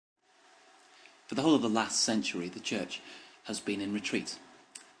For the whole of the last century, the church has been in retreat,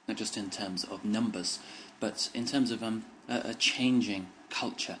 not just in terms of numbers, but in terms of a changing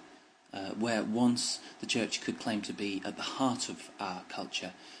culture, where once the church could claim to be at the heart of our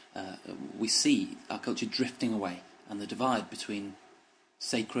culture, we see our culture drifting away, and the divide between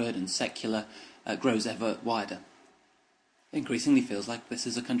sacred and secular grows ever wider. It increasingly feels like this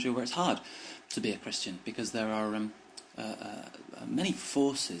is a country where it's hard to be a Christian, because there are many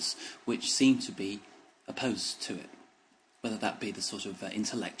forces which seem to be opposed to it, whether that be the sort of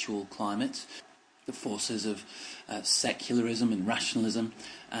intellectual climate, the forces of secularism and rationalism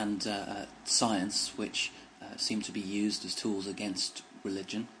and science, which seem to be used as tools against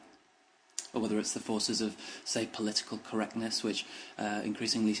religion, or whether it's the forces of, say, political correctness, which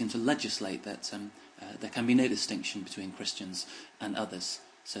increasingly seem to legislate that there can be no distinction between Christians and others,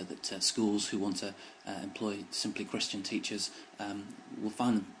 so that schools who want to employ simply Christian teachers will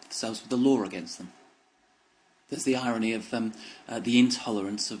find themselves with the law against them. There's the irony of the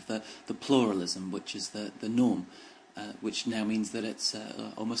intolerance of the pluralism, which is the norm, which now means that it's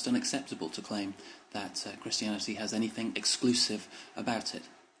almost unacceptable to claim that Christianity has anything exclusive about it.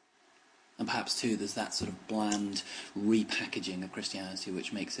 And perhaps, too, there's that sort of bland repackaging of Christianity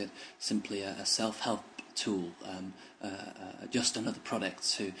which makes it simply a self-help tool, just another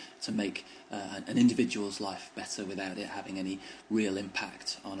product to make an individual's life better without it having any real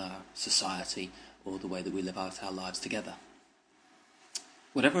impact on our society or the way that we live out our lives together.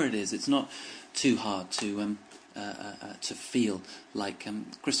 Whatever it is, it's not too hard to feel like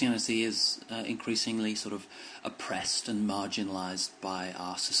Christianity is increasingly sort of oppressed and marginalised by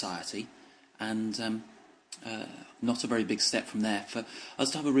our society, and not a very big step from there for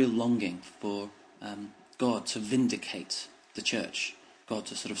us to have a real longing for God to vindicate the church, God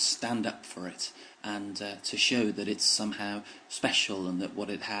to sort of stand up for it, and to show that it's somehow special and that what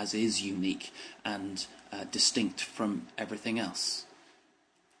it has is unique and distinct from everything else.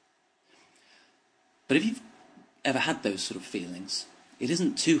 But if you've ever had those sort of feelings, it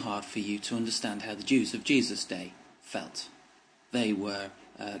isn't too hard for you to understand how the Jews of Jesus' day felt. They were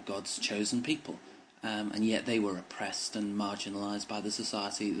God's chosen people, and yet they were oppressed and marginalised by the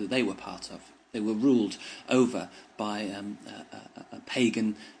society that they were part of. They were ruled over by a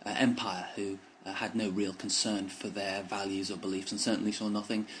pagan empire who had no real concern for their values or beliefs, and certainly saw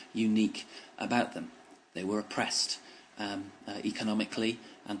nothing unique about them. They were oppressed economically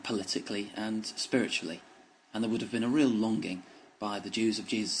and politically and spiritually, and there would have been a real longing by the Jews of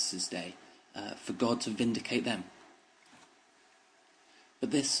Jesus' day for God to vindicate them.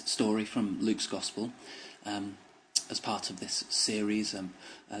 But this story from Luke's Gospel, as part of this series,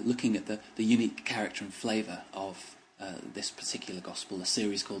 looking at the unique character and flavour of this particular Gospel, a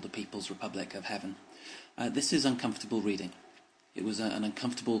series called The People's Republic of Heaven, this is uncomfortable reading. It was an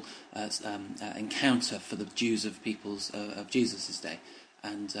uncomfortable encounter for the Jews of Jesus' day,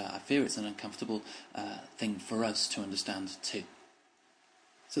 and I fear it's an uncomfortable thing for us to understand too.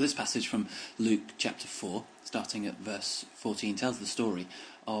 So this passage from Luke chapter 4, starting at verse 14, tells the story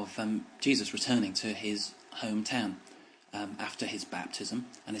of Jesus returning to his hometown after his baptism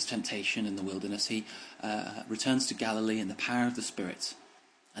and his temptation in the wilderness. He returns to Galilee in the power of the Spirit,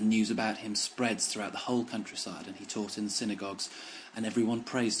 and news about him spreads throughout the whole countryside, and he taught in the synagogues, and everyone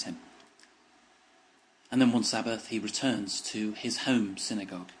praised him. And then one Sabbath he returns to his home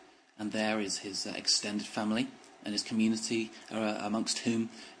synagogue, and there is his extended family and his community amongst whom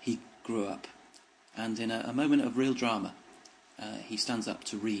he grew up. And in a moment of real drama, he stands up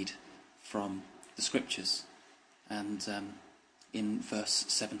to read from the Scriptures. And in verse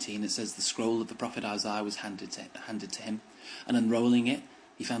 17 it says, "The scroll of the prophet Isaiah was handed to him, and unrolling it,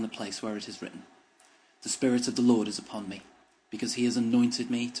 he found the place where it is written, 'The Spirit of the Lord is upon me, because he has anointed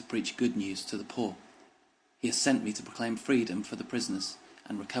me to preach good news to the poor. He has sent me to proclaim freedom for the prisoners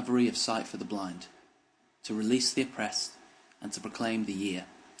and recovery of sight for the blind, to release the oppressed, and to proclaim the year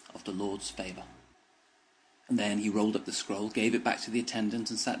of the Lord's favour.' And then he rolled up the scroll, gave it back to the attendant,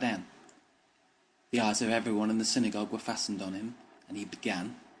 and sat down. The eyes of everyone in the synagogue were fastened on him, and he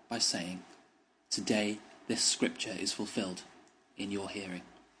began by saying, 'Today this scripture is fulfilled in your hearing.'"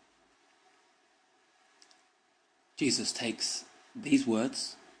 Jesus takes these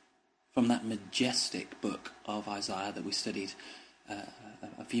words from that majestic book of Isaiah that we studied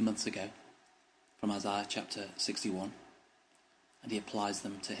a few months ago, from Isaiah chapter 61, and he applies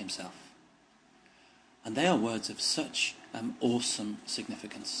them to himself. And they are words of such awesome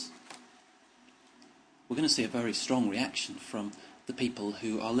significance. We're going to see a very strong reaction from the people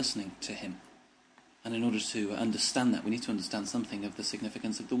who are listening to him. And in order to understand that, we need to understand something of the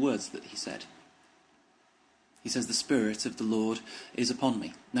significance of the words that he said. He says, the Spirit of the Lord is upon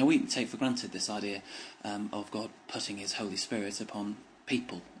me. Now we take for granted this idea of God putting his Holy Spirit upon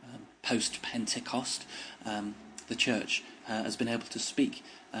people. Post-Pentecost, the church has been able to speak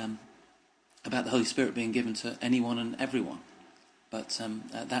about the Holy Spirit being given to anyone and everyone. But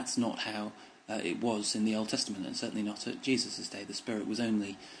that's not how it was in the Old Testament, and certainly not at Jesus' day. The Spirit was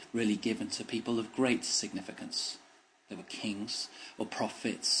only really given to people of great significance. They were kings, or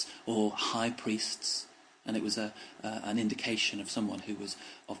prophets, or high priests, and it was an indication of someone who was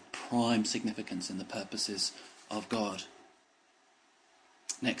of prime significance in the purposes of God.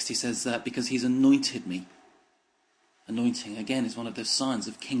 Next he says that because he's anointed me. Anointing, again, is one of those signs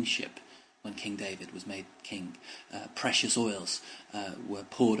of kingship. When King David was made king, precious oils were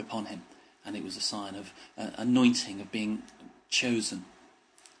poured upon him, and it was a sign of anointing, of being chosen.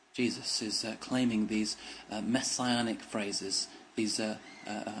 Jesus is claiming these messianic phrases, these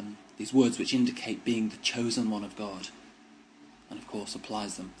words which indicate being the chosen one of God, and of course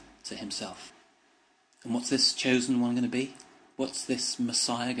applies them to himself. And what's this chosen one going to be? What's this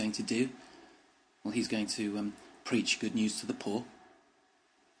Messiah going to do? Well, he's going to preach good news to the poor,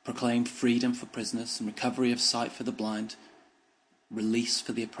 proclaim freedom for prisoners and recovery of sight for the blind, release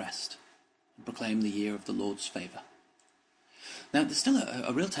for the oppressed, and proclaim the year of the Lord's favour. Now, there's still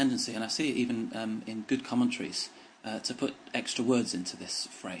a real tendency, and I see it even in good commentaries, to put extra words into this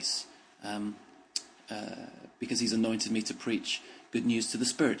phrase. Because he's anointed me to preach good news to the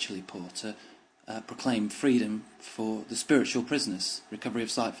spiritually poor, to proclaim freedom for the spiritual prisoners, recovery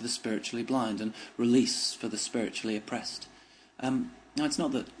of sight for the spiritually blind, and release for the spiritually oppressed. Now, it's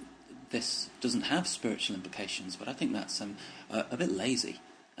not that this doesn't have spiritual implications, but I think that's a bit lazy.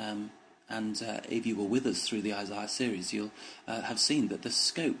 And if you were with us through the Isaiah series, you'll have seen that the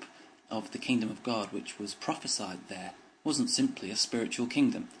scope of the kingdom of God, which was prophesied there, wasn't simply a spiritual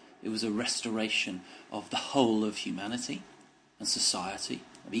kingdom. It was a restoration of the whole of humanity and society,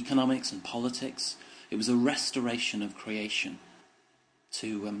 of economics and politics. It was a restoration of creation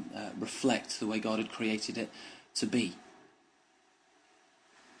to reflect the way God had created it to be.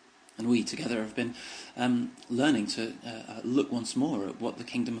 And we together have been learning to look once more at what the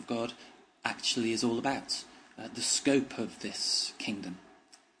kingdom of God actually is all about, the scope of this kingdom.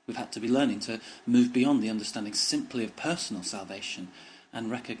 We've had to be learning to move beyond the understanding simply of personal salvation and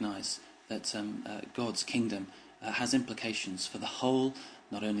recognise that God's kingdom has implications for the whole,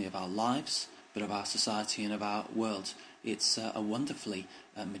 not only of our lives, but of our society and of our world. It's a wonderfully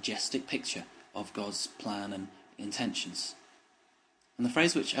majestic picture of God's plan and intentions. And the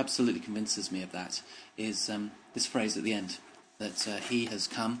phrase which absolutely convinces me of that is this phrase at the end, that he has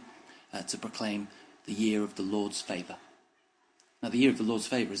come to proclaim the year of the Lord's favour. Now, the year of the Lord's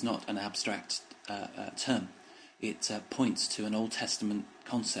favour is not an abstract term. It points to an Old Testament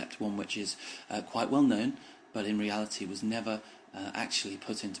concept, one which is quite well known, but in reality was never actually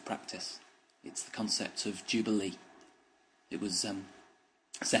put into practice. It's the concept of Jubilee. It was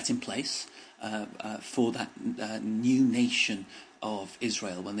set in place for that new nation of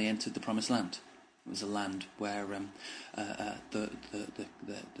Israel when they entered the Promised Land. It was a land where the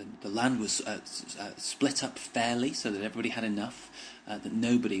land was split up fairly so that everybody had enough, that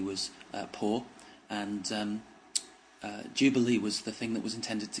nobody was poor, and Jubilee was the thing that was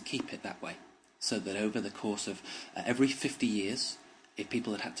intended to keep it that way, so that over the course of every 50 years, if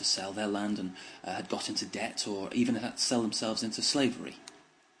people had to sell their land and had got into debt or even had to sell themselves into slavery,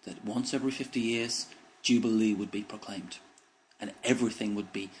 that once every 50 years, Jubilee would be proclaimed. And everything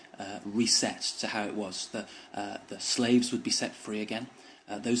would be reset to how it was. The slaves would be set free again.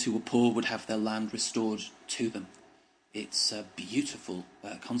 Those who were poor would have their land restored to them. It's a beautiful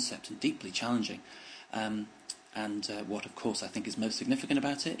concept and deeply challenging. And what, of course, I think is most significant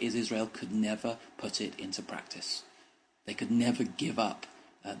about it is Israel could never put it into practice. They could never give up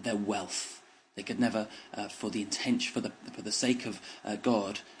their wealth. They could never, for the sake of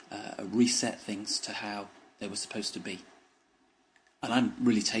God, reset things to how they were supposed to be. And I'm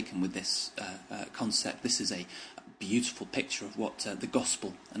really taken with this concept. This is a beautiful picture of what the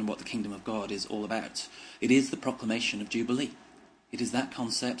gospel and what the kingdom of God is all about. It is the proclamation of Jubilee. It is that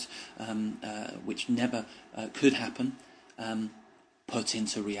concept which never could happen, put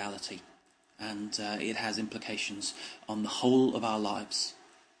into reality. And it has implications on the whole of our lives.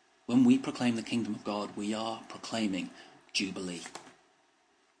 When we proclaim the kingdom of God, we are proclaiming Jubilee.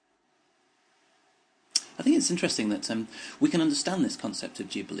 I think it's interesting that we can understand this concept of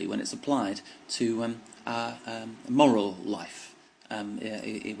Jubilee when it's applied to our moral life.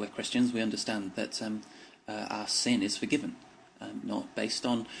 We're Christians, we understand that our sin is forgiven, not based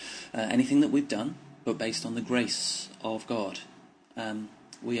on anything that we've done, but based on the grace of God.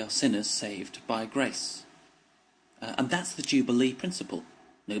 We are sinners saved by grace. And that's the Jubilee principle.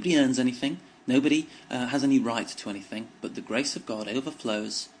 Nobody earns anything, nobody has any right to anything, but the grace of God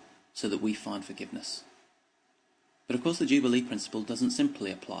overflows so that we find forgiveness. But of course the Jubilee principle doesn't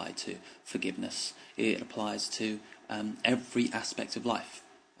simply apply to forgiveness. It applies to every aspect of life,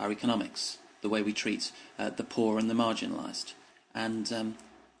 our economics, the way we treat the poor and the marginalised. And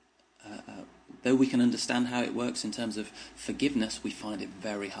though we can understand how it works in terms of forgiveness, we find it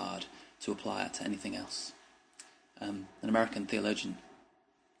very hard to apply it to anything else. An American theologian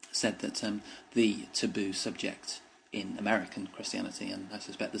said that the taboo subject in American Christianity, and I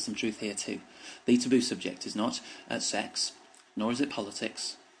suspect there's some truth here too, the taboo subject is not sex, nor is it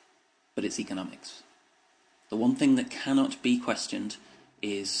politics, but it's economics. The one thing that cannot be questioned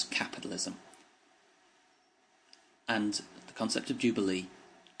is capitalism. And the concept of Jubilee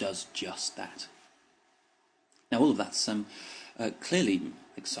does just that. Now all of that's clearly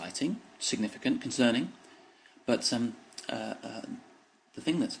exciting, significant, concerning, but the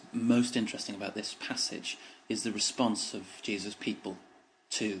thing that's most interesting about this passage is the response of Jesus' people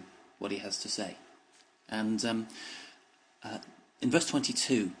to what he has to say. And in verse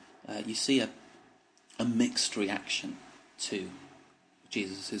 22, you see a mixed reaction to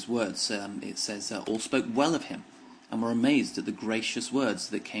Jesus' words. It says, all spoke well of him and were amazed at the gracious words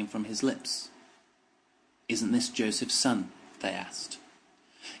that came from his lips. Isn't this Joseph's son? They asked.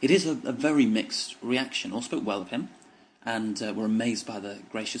 It is a very mixed reaction. All spoke well of him and were amazed by the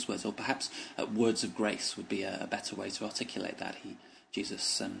gracious words, or perhaps words of grace would be a better way to articulate that.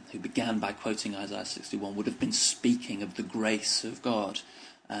 Jesus, who began by quoting Isaiah 61, would have been speaking of the grace of God,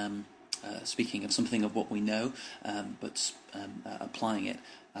 speaking of something of what we know, but applying it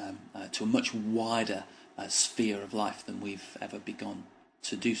to a much wider sphere of life than we've ever begun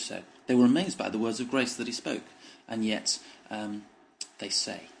to do so. They were amazed by the words of grace that he spoke, and yet they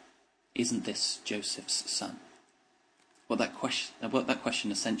say, isn't this Joseph's son? What that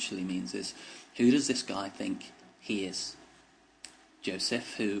question essentially means is, who does this guy think he is?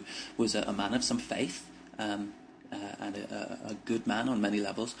 Joseph, who was a man of some faith, and a good man on many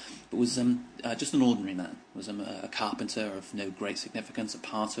levels, but was just an ordinary man, was a carpenter of no great significance, a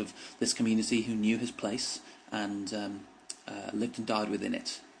part of this community who knew his place and lived and died within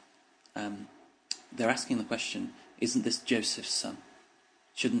it. They're asking the question, isn't this Joseph's son?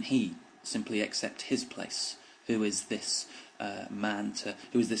 Shouldn't he simply accept his place? Who is this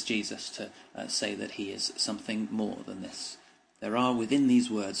who is this Jesus to say that he is something more than this? There are within these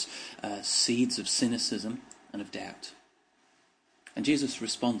words seeds of cynicism and of doubt. And Jesus'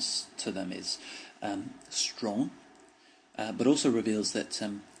 response to them is strong, but also reveals that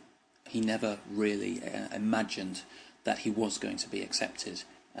he never really imagined that he was going to be accepted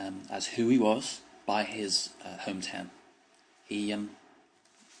as who he was by his hometown.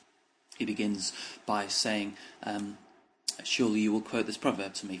 He begins by saying, surely you will quote this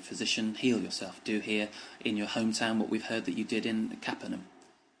proverb to me, physician, heal yourself. Do here in your hometown what we've heard that you did in Capernaum.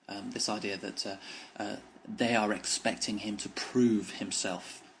 This idea that they are expecting him to prove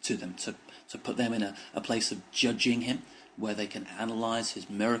himself to them, to put them in a place of judging him, where they can analyse his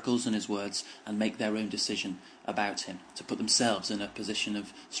miracles and his words and make their own decision about him, to put themselves in a position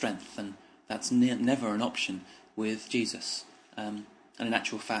of strength. And that's never an option with Jesus. And in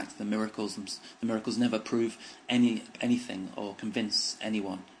actual fact, the miracles never prove anything or convince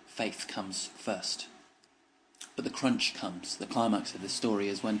anyone. Faith comes first. But the crunch comes. The climax of this story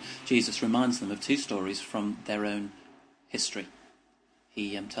is when Jesus reminds them of two stories from their own history.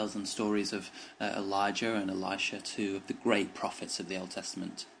 He tells them stories of Elijah and Elisha, two of the great prophets of the Old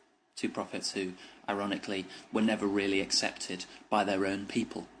Testament. Two prophets who, ironically, were never really accepted by their own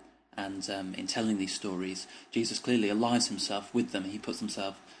people. And in telling these stories, Jesus clearly aligns himself with them. He puts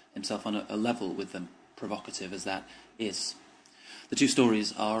himself on a level with them, provocative as that is. The two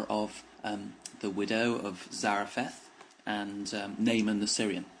stories are of the widow of Zarephath and Naaman the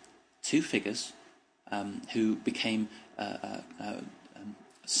Syrian. Two figures who became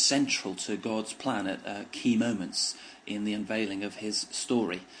central to God's plan at key moments in the unveiling of his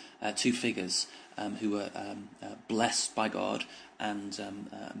story. Two figures who were blessed by God and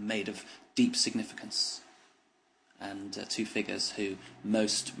made of deep significance. And two figures who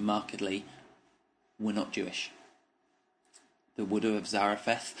most markedly were not Jewish. The widow of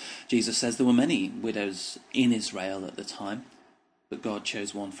Zarephath, Jesus says there were many widows in Israel at the time, but God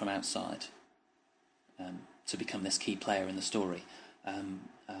chose one from outside to become this key player in the story.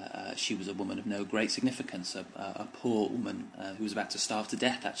 She was a woman of no great significance, a poor woman who was about to starve to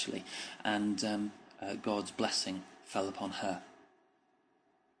death, actually, and God's blessing fell upon her.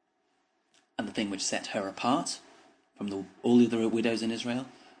 And the thing which set her apart from all the other widows in Israel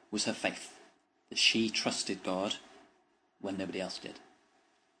was her faith, that she trusted God when nobody else did.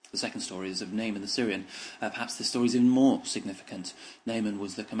 The second story is of Naaman the Syrian. Perhaps this story is even more significant. Naaman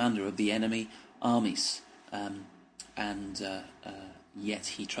was the commander of the enemy armies, and yet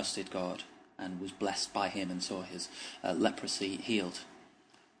he trusted God and was blessed by him and saw his leprosy healed.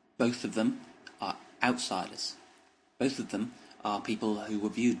 Both of them are outsiders. Both of them are people who were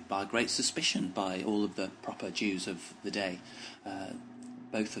viewed by great suspicion by all of the proper Jews of the day.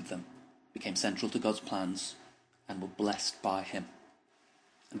 Both of them became central to God's plans and were blessed by him.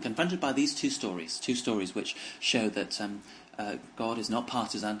 And confronted by these two stories which show that God is not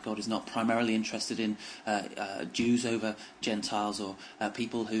partisan, God is not primarily interested in Jews over Gentiles or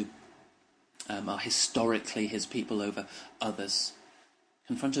people who are historically his people over others.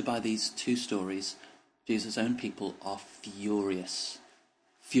 Confronted by these two stories, Jesus' own people are furious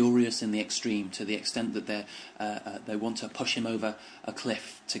in the extreme, to the extent that they want to push him over a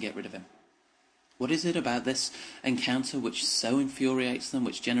cliff to get rid of him. What is it about this encounter which so infuriates them,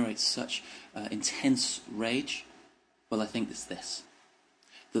 which generates such intense rage? Well, I think it's this.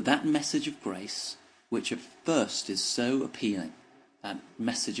 That message of grace, which at first is so appealing, that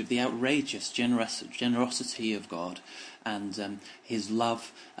message of the outrageous generosity of God and his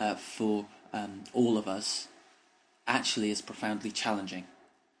love for all of us, actually is profoundly challenging.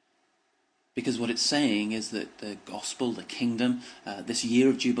 Because what it's saying is that the gospel, the kingdom, this year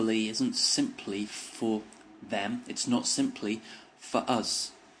of Jubilee isn't simply for them. It's not simply for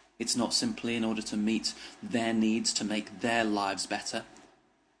us. It's not simply in order to meet their needs, to make their lives better.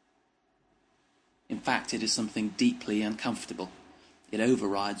 In fact, it is something deeply uncomfortable. It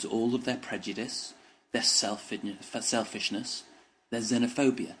overrides all of their prejudice, their selfishness, their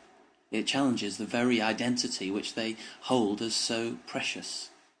xenophobia. It challenges the very identity which they hold as so precious.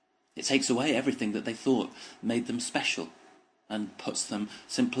 It takes away everything that they thought made them special and puts them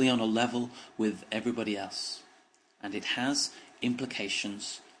simply on a level with everybody else. And it has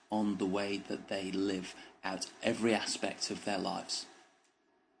implications on the way that they live out every aspect of their lives.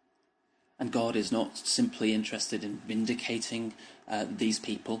 And God is not simply interested in vindicating these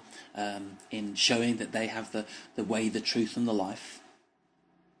people, in showing that they have the way, the truth and the life.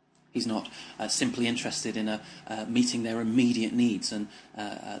 He's not simply interested in meeting their immediate needs and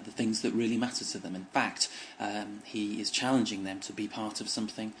the things that really matter to them. In fact, he is challenging them to be part of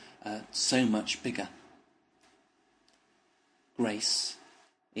something so much bigger. Grace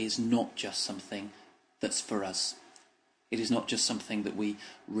is not just something that's for us. It is not just something that we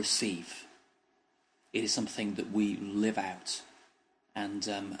receive. It is something that we live out. And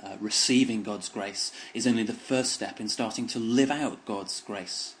receiving God's grace is only the first step in starting to live out God's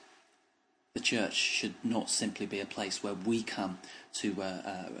grace. The church should not simply be a place where we come to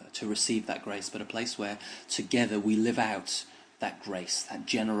receive that grace, but a place where together we live out that grace, that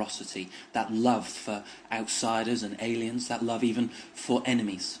generosity, that love for outsiders and aliens, that love even for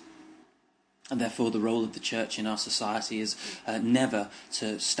enemies. And therefore the role of the church in our society is never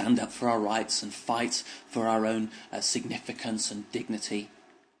to stand up for our rights and fight for our own significance and dignity,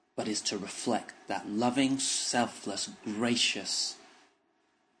 but is to reflect that loving, selfless, gracious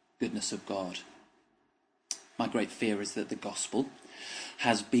goodness of God. My great fear is that the gospel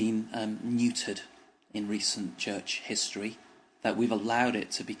has been neutered in recent church history, that we've allowed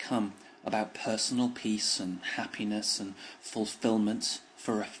it to become about personal peace and happiness and fulfillment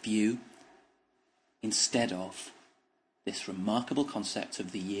for a few, instead of this remarkable concept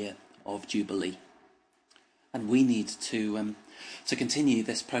of the year of Jubilee. And we need to continue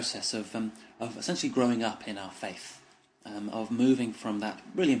this process of essentially growing up in our faith. Of moving from that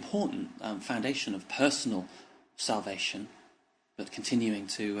really important foundation of personal salvation, but continuing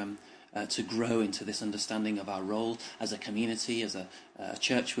to grow into this understanding of our role as a community, as a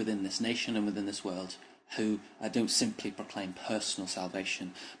church within this nation and within this world, who don't simply proclaim personal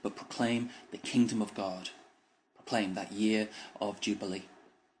salvation, but proclaim the kingdom of God, proclaim that year of Jubilee.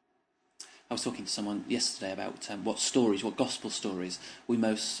 I was talking to someone yesterday about what gospel stories we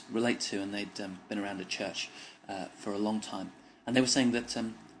most relate to, and they'd been around a church for a long time. And they were saying that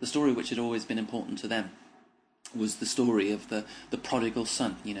the story which had always been important to them was the story of the prodigal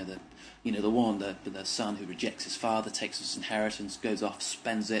son. The son who rejects his father, takes his inheritance, goes off,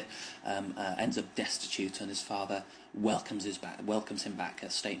 spends it, ends up destitute, and his father welcomes him back. A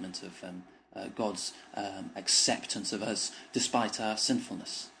statement of God's acceptance of us despite our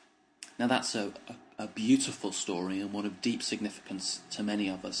sinfulness. Now that's a beautiful story and one of deep significance to many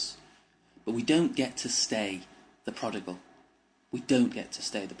of us. But we don't get to stay the prodigal. We don't get to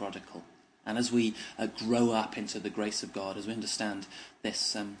stay the prodigal. And as we grow up into the grace of God, as we understand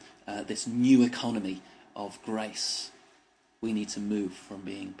this new economy of grace, we need to move from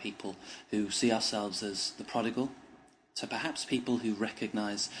being people who see ourselves as the prodigal So perhaps people who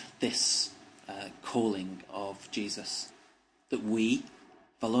recognise this calling of Jesus, that we,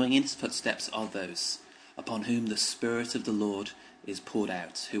 following in his footsteps, are those upon whom the Spirit of the Lord is poured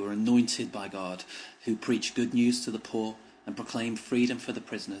out, who are anointed by God, who preach good news to the poor and proclaim freedom for the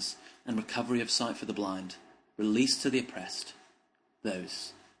prisoners and recovery of sight for the blind, release to the oppressed,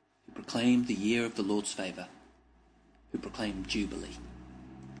 those who proclaim the year of the Lord's favour, who proclaim Jubilee.